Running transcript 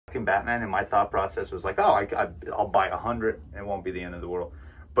collecting Batman, and my thought process was like, oh, I'll buy 100, and it won't be the end of the world.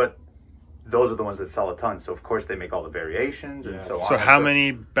 But those are the ones that sell a ton, so of course they make all the variations and so on. So how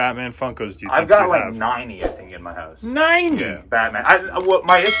many Batman Funkos do you think I've got you like have? 90, I think, in my house. 90? Yeah, Batman. What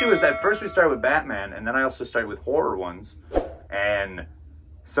my issue is that first we started with Batman, and then I also started with horror ones. And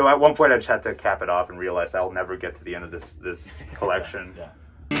so at one point I just had to cap it off and realize I'll never get to the end of this collection. Yeah.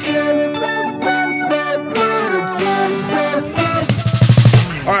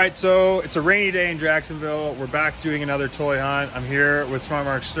 All right, so it's a rainy day in Jacksonville. We're back doing another toy hunt. I'm here with Smart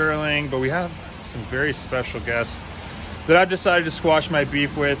Mark Sterling, but we have some very special guests that I've decided to squash my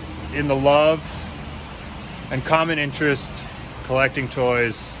beef with in the love and common interest collecting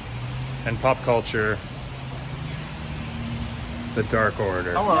toys and pop culture. The Dark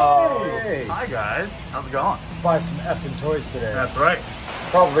Order. Hello. Hey. Hi guys. How's it going? Buy some effing toys today. That's right.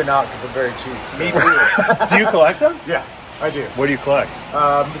 Probably not because I'm very cheap. So. Me too. Do you collect them? Yeah, I do. What do you collect?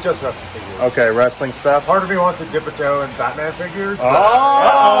 Just wrestling figures. Okay, wrestling stuff. Part of me wants to dip a toe in Batman figures. Oh!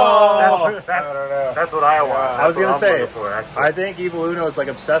 I don't know. That's what I want. I was going to say, actually. I think Evil Uno is like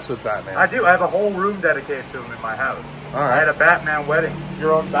obsessed with Batman. I do. I have a whole room dedicated to him in my house. All right. I had a Batman wedding.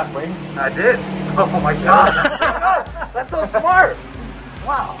 Your own Batwing? I did. Oh my god. That's so smart.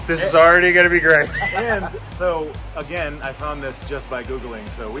 Wow. This is already going to be great. And so, again, I found this just by Googling,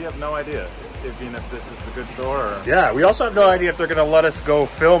 so we have no idea if this is a good store or... Yeah, we also have no idea if they're going to let us go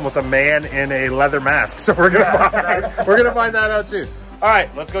film with a man in a leather mask, so we're going to find that out soon. All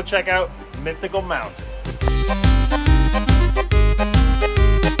right, let's go check out Mythical Mountain.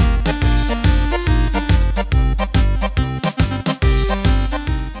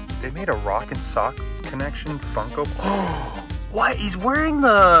 They made a rock and sock connection Funko. What? He's wearing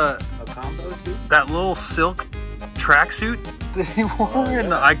A combo too? that little silk tracksuit that he wore in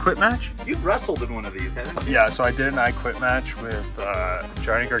the I Quit match. You've wrestled in one of these, haven't you? Yeah, so I did an I Quit match with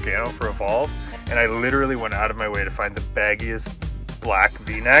Johnny Gargano for Evolve, and I literally went out of my way to find the baggiest black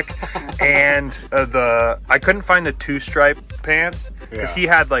V-neck, and I couldn't find the two-stripe pants because he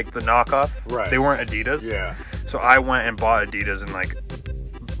had like the knockoff. Right. They weren't Adidas. Yeah. So I went and bought Adidas and like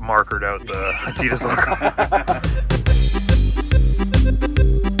markered out the Adidas logo.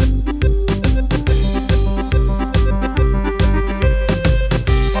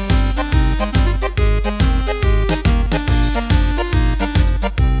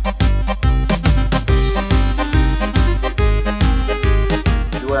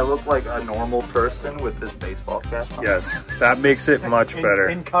 Do I look like a normal person with this baseball cap on? Yes, that makes it much better.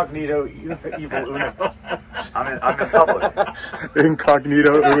 Incognito Evil Uno. I'm in public.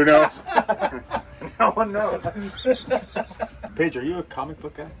 Incognito Uno. No one knows. Paige, are you a comic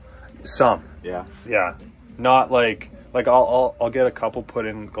book guy? Some. Yeah. Yeah. Not like I'll get a couple put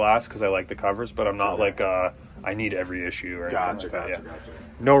in glass because I like the covers, but I'm not like I need every issue or anything like that. Gotcha.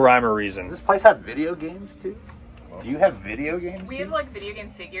 No rhyme or reason. Does this place have video games too? Do you have video games? We have like video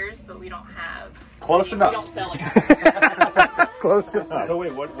game figures, but we don't have. Close We enough. don't sell them. Close enough. So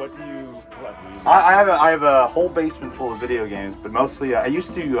wait, what do you collect? I have a whole basement full of video games, but mostly I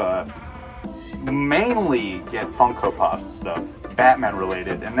used to mainly get Funko Pops and stuff, Batman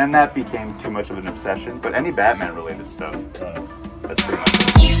related, and then that became too much of an obsession. But any Batman related stuff, that's pretty much.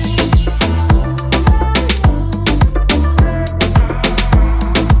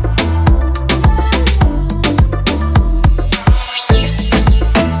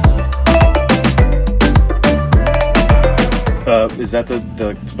 Is that the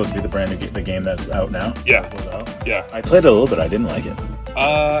supposed to be the brand of the game that's out now? Yeah. Was out? Yeah. I played it a little bit. I didn't like it.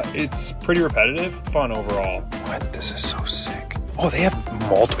 It's pretty repetitive, fun overall. What? This is so sick. Oh, they have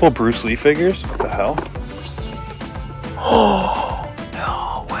multiple Bruce Lee figures? What the hell? Oh,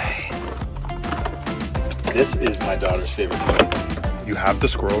 no way. This is my daughter's favorite toy. You have the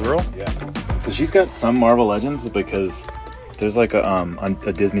Squirrel Girl? Yeah. So she's got some Marvel Legends because there's like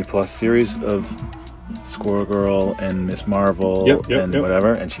a Disney Plus series of Squirrel Girl and Miss Marvel and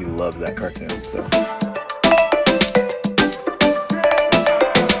whatever, and she loves that cartoon. So.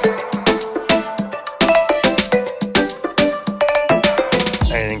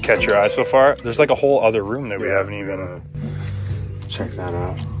 Anything catch your eye so far? There's like a whole other room that we haven't even... Check that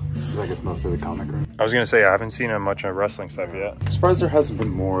out. This is, I guess, mostly the comic room. I was gonna say, I haven't seen much of wrestling stuff yet. I'm surprised there hasn't been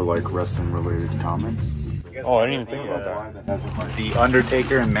more like wrestling related comics. Oh, I didn't even think about that. The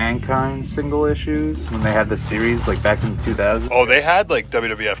Undertaker and Mankind single issues when they had the series like back in the 2000s. Oh, they had like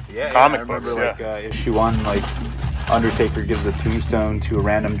WWF comic books, Like issue 1, like Undertaker gives a tombstone to a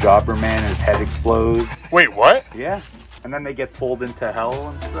random jobber man and his head explodes. Wait, what? Yeah. And then they get pulled into hell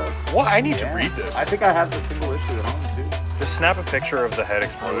and stuff. What? I need to read this. I think I have the single issue at home too. Just snap a picture of the head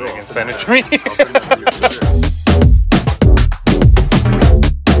exploding and send it to me.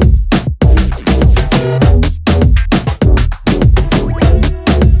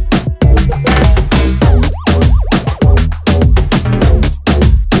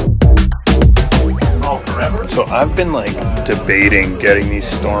 I've been like debating getting these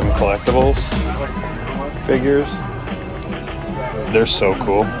Storm collectibles figures. They're so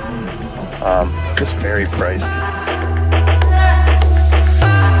cool. Just very pricey.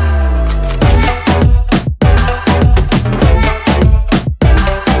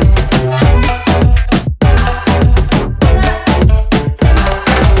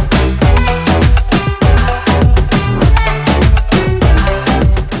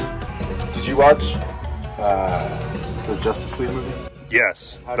 Did you watch the Justice League movie?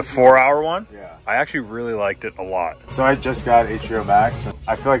 Yes, the 4-hour one. Yeah. I actually really liked it a lot. So I just got HBO Max, and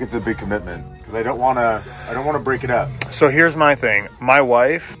I feel like it's a big commitment because I don't want to break it up. So here's my thing. My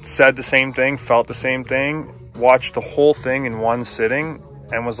wife said the same thing, felt the same thing, watched the whole thing in one sitting,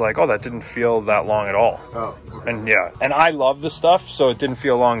 and was like, oh, that didn't feel that long at all. Oh. And yeah, and I love the stuff, so it didn't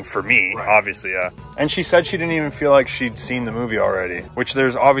feel long for me, obviously, yeah. And she said she didn't even feel like she'd seen the movie already, which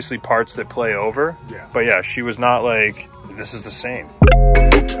there's obviously parts that play over. Yeah. But yeah, she was not like, this is the same.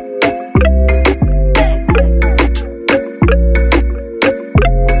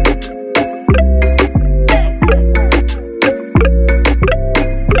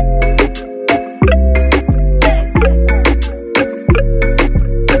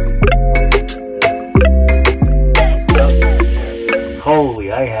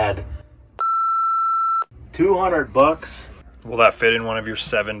 Holy, I had $200. Will that fit in one of your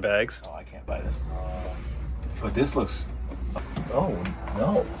 7 bags? Oh, I can't buy this. But this looks... Oh,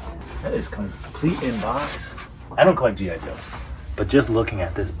 no. That is complete in box. I don't collect G.I. Joes. But just looking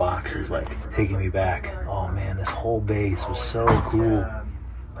at this box is like taking me back. Oh man, this whole base was so cool.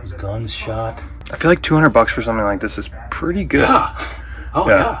 Those guns shot. I feel like $200 for something like this is pretty good. Yeah. Oh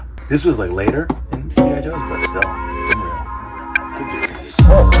Yeah. yeah. This was like later in G.I. Joes, but still. Unreal.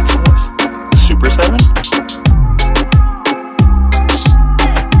 Oh, Super 7?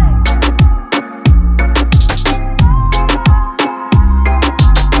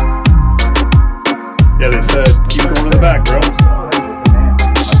 Yeah, they said, keep going to the back, bro.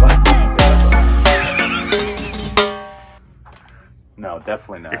 No,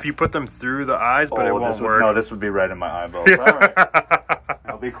 definitely not. If you put them through the eyes, but it won't this work. No, this would be right in my eyeballs. All right.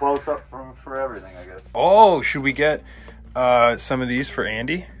 I'll be close up for everything, I guess. Oh, should we get some of these for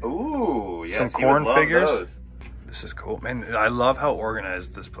Andy? Ooh, yes. Some he would corn love figures? those. This is cool. Man, I love how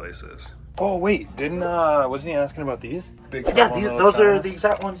organized this place is. Oh, wait. Wasn't he asking about these? Big Trouble in Little those are China? the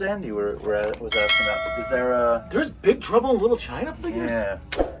exact ones Andy was asking about. Is there there's Big Trouble in Little China figures? Yeah.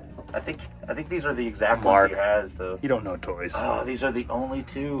 I think these are the exact Mark. ones he has, though. You don't know toys. Oh, these are the only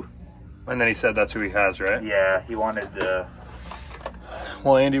two. And then he said that's who he has, right? Yeah, he wanted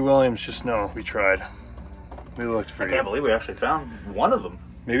Well, Andy Williams, just know we tried. We looked for I you. can't believe we actually found one of them.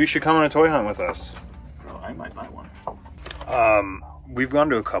 Maybe you should come on a toy hunt with us. Oh, I might buy one. We've gone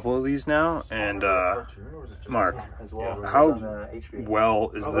to a couple of these now, and Mark, As well. how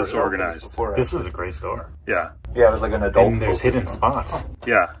well is this organized? This was a great store. Yeah, Yeah, it was like an adult. And there's hidden spots.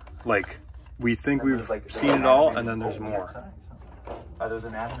 yeah. Like, we think we've seen it all, and then there's more. There's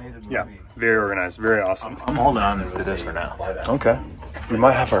an animated movie. Yeah, very organized, very awesome. I'm holding on to this for now. Okay. We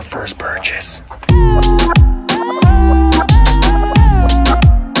might have our first purchase.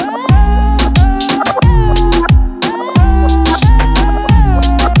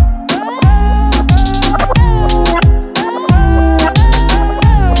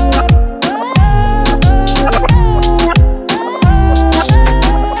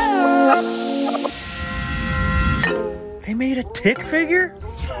 They made a Tick figure?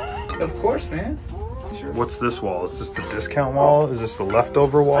 Of course, man. What's this wall? Is this the discount wall? Is this the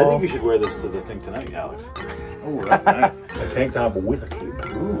leftover wall? I think you should wear this to the thing tonight, Alex. Oh, that's nice. A tank top with a cape.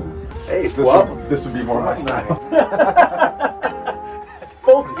 Ooh. Hey, This would be more my style.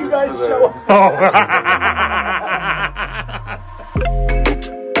 Both you guys show up.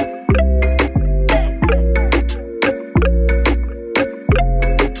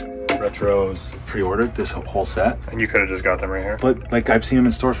 Retros pre-ordered this whole set, And you could have just got them right here. but like I've seen them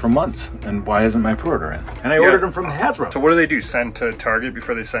in stores for months, and why isn't my pre-order in? And I ordered them from Hasbro. So what do they do? Send to Target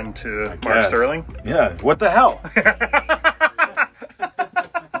before they send to Mark guess. Sterling? Yeah, what the hell?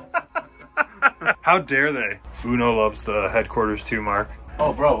 How dare they? Uno loves the headquarters too, Mark.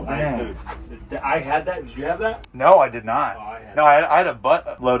 Oh, bro, I had that. Did you have that? No, I did not. Oh, I had No, I had a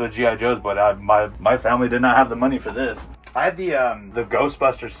buttload of G.I. Joes, but my family did not have the money for this. I had the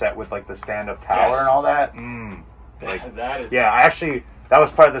Ghostbusters set with like the stand-up tower Yes. and all that. Like that is. Yeah, that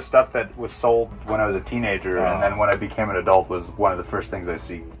was part of the stuff that was sold when I was a teenager, and then when I became an adult was one of the first things I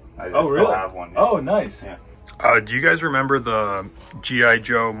see. I Oh, still really? have one. Oh, nice. Yeah. Do you guys remember the G.I.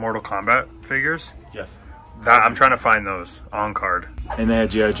 Joe Mortal Kombat figures? Yes. I'm trying to find those on card. And they had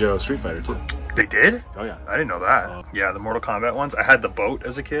G.I. Joe Street Fighter too. They did? Oh yeah. I didn't know that. Yeah, the Mortal Kombat ones. I had the boat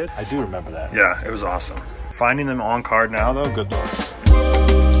as a kid. I do remember that. Yeah, it was awesome. Finding them on card now though, good luck.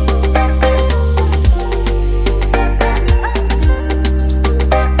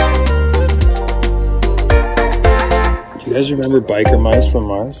 Do you guys remember Biker Mice from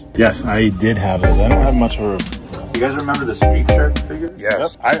Mars? Yes, I did have those. I don't have much of a... You guys remember the Street Shark figure?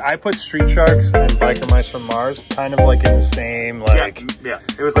 Yes. Yep. I put Street Sharks and Biker Mice from Mars kind of like in the same, like... Yeah.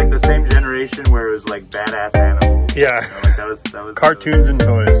 It was like the same generation where it was like badass animals. Yeah. You know, like that was cartoons and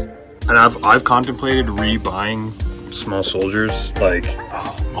toys. And I've contemplated re-buying Small Soldiers, like...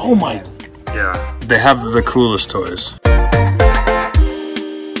 Oh my... Yeah. They have the coolest toys.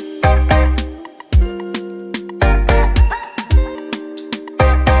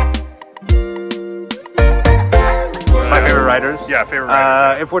 writers. Yeah, favorite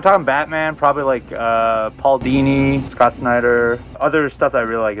writers. If we're talking Batman, probably like Paul Dini, Scott Snyder. Other stuff that I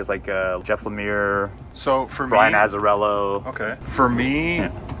really like is like Jeff Lemire. So for Brian me, Azzarello. Okay. For me,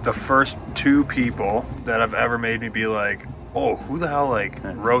 the first two people that have ever made me be like, oh, who the hell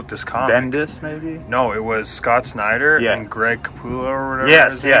wrote this comic? Bendis, maybe? No, it was Scott Snyder and Greg Capullo or whatever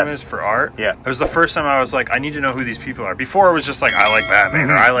his name is for art. Yeah. It was the first time I was like, I need to know who these people are. Before it was just like, I like Batman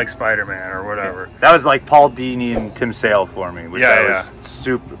or I like Spider-Man or whatever. That was like Paul Dini and Tim Sale for me, which I was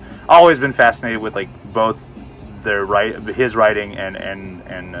super... Always been fascinated with like both their his writing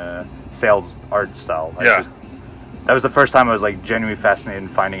and Sale's art style. That was the first time I was like genuinely fascinated in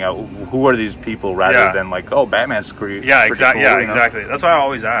finding out who are these people rather than like, oh, Batman's screwed. Yeah, exactly. Cool, exactly. That's why I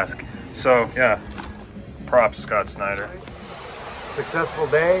always ask. So yeah, props Scott Snyder. Successful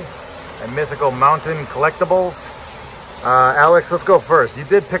day at Mythical Mountain Collectibles. Alex, let's go first. You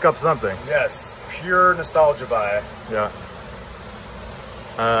did pick up something. Yes, pure nostalgia buy. Yeah.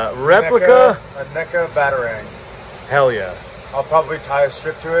 Replica? A NECA Batarang. Hell yeah. I'll probably tie a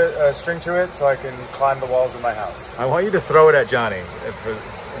string to it so I can climb the walls of my house. I want you to throw it at Johnny in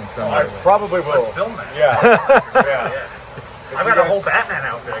some way. I probably will. Let's film that. Yeah. I've got a whole Batman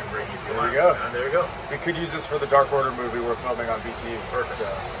outfit I can bring you. There you go. There you go. We could use this for the Dark Order movie we're filming on BT. So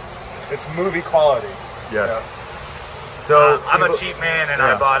it's movie quality. Yes. So I'm a cheap man and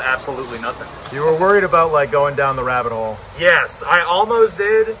I bought absolutely nothing. You were worried about like going down the rabbit hole. Yes, I almost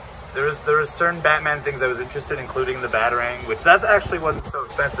did. There was certain Batman things I was interested in, including the Batarang, which that's actually wasn't so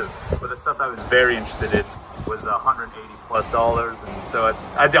expensive. But the stuff I was very interested in was $180+, and so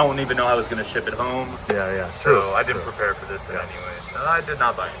I don't even know how I was going to ship it home. Yeah. So I didn't prepare for this in any way. So I did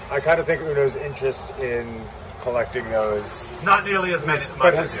not buy it. I kind of think Uno's interest in collecting those not nearly as many,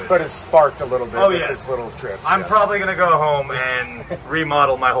 but has sparked a little bit with this little trip. I'm probably going to go home and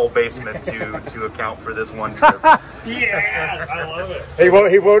remodel my whole basement to account for this one trip. Yeah, I love it. He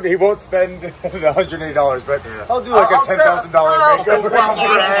won't spend the $180, but I'll do like a $10,000 makeover.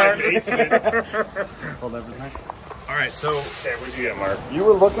 Hold that for a second. All right, so what did you get, Mark? You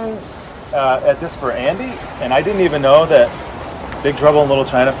were looking at this for Andy, and I didn't even know that Big Trouble in Little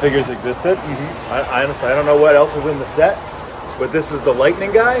China figures existed. I honestly, I don't know what else is in the set, but this is the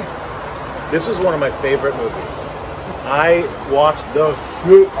Lightning guy. This was one of my favorite movies. I watched the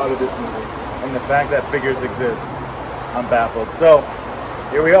shit out of this movie, and the fact that figures exist, I'm baffled. So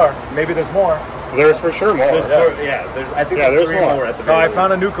here we are. Maybe there's more. There's for sure more. I think there's three more at the very least. I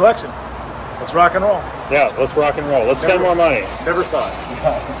found a new collection. Let's rock and roll. Yeah, let's rock and roll. Let's spend more money. Never saw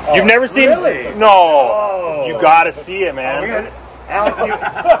it. You've never seen? Really? No. Oh. You gotta see it, man. Alex,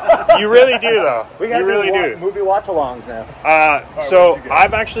 you really do, though. You really do. Movie watch-alongs now. So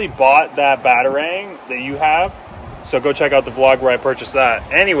I've actually bought that Batarang that you have. So go check out the vlog where I purchased that.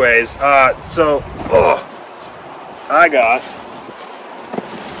 Anyways, I got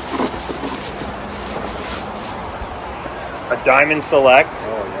a Diamond Select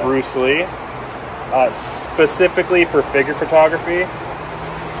Bruce Lee, specifically for figure photography.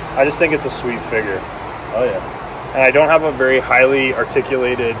 I just think it's a sweet figure. Oh yeah. And I don't have a very highly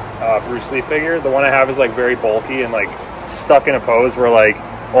articulated Bruce Lee figure. The one I have is like very bulky and like stuck in a pose where like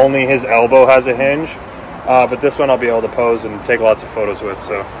only his elbow has a hinge. But this one I'll be able to pose and take lots of photos with.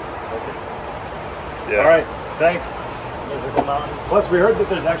 So, yeah. All right, thanks. Plus, we heard that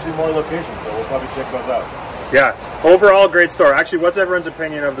there's actually more locations, so we'll probably check those out. Yeah. Overall, great store. Actually, what's everyone's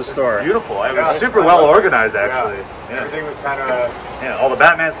opinion of the store? Beautiful. It was super well organized, actually. Yeah. Everything was kind of... all the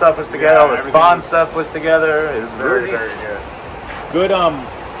Batman stuff was together, all the Spawn stuff was together. It was very, very good. Good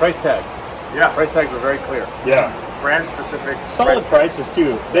price tags. Yeah. Price tags were very clear. Yeah. Brand specific. Solid prices,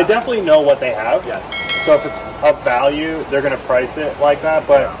 too. They definitely know what they have. Yes. So if it's of value, they're going to price it like that,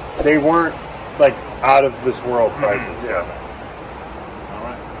 but they weren't like out of this world prices. Yeah. All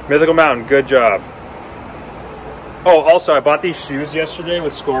right. Mythical Mountain, good job. Oh, also, I bought these shoes yesterday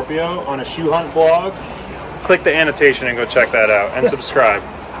with Scorpio on a shoe hunt blog. Click the annotation and go check that out and subscribe.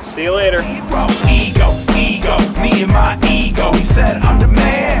 See you later. Ego, ego, me and my ego. He said I'm the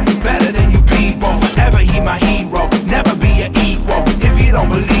man, better than you people. Forever he my hero, never be an equal. If you don't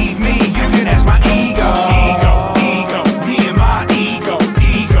believe me, you can ask my ego. Ego, ego, me and my ego.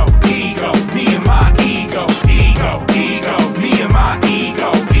 Ego, ego, me and my ego. Ego, ego, me and my ego.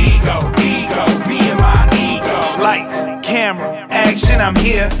 Ego, ego, me and my ego. Lights, camera, action, I'm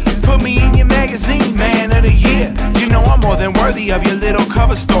here. Put me in your magazine, man of the year. You know I'm more than worthy of your little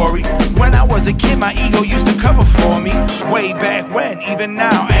cover story. When I was a kid, my ego used to cover for me. Way back when, even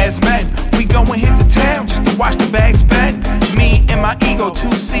now as men, we go and hit the town just to watch the bags bend. Me and my ego,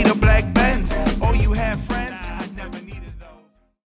 two-seater black Benz. Oh, you have friends?